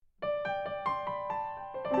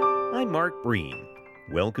I'm Mark Breen.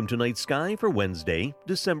 Welcome to Night Sky for Wednesday,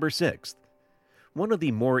 December 6th. One of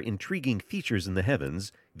the more intriguing features in the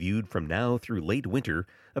heavens, viewed from now through late winter,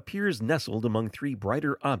 appears nestled among three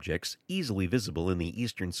brighter objects easily visible in the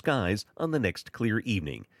eastern skies on the next clear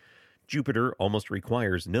evening. Jupiter almost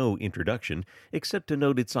requires no introduction except to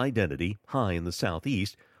note its identity high in the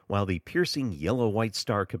southeast, while the piercing yellow-white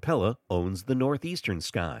star Capella owns the northeastern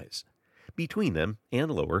skies. Between them, and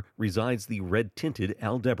lower, resides the red-tinted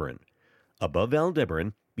Aldebaran. Above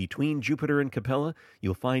Aldebaran, between Jupiter and Capella,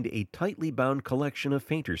 you'll find a tightly bound collection of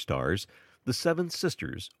fainter stars, the Seven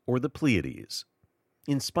Sisters, or the Pleiades.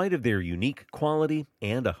 In spite of their unique quality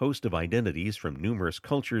and a host of identities from numerous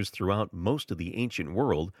cultures throughout most of the ancient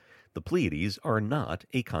world, the Pleiades are not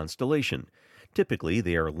a constellation. Typically,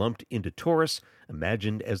 they are lumped into Taurus,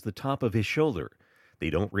 imagined as the top of his shoulder. They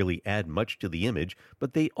don't really add much to the image,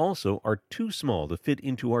 but they also are too small to fit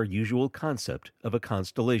into our usual concept of a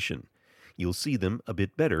constellation. You'll see them a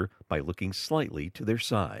bit better by looking slightly to their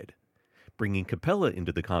side. Bringing Capella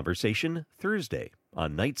into the conversation Thursday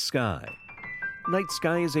on Night Sky. Night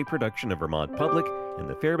Sky is a production of Vermont Public and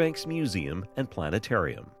the Fairbanks Museum and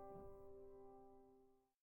Planetarium.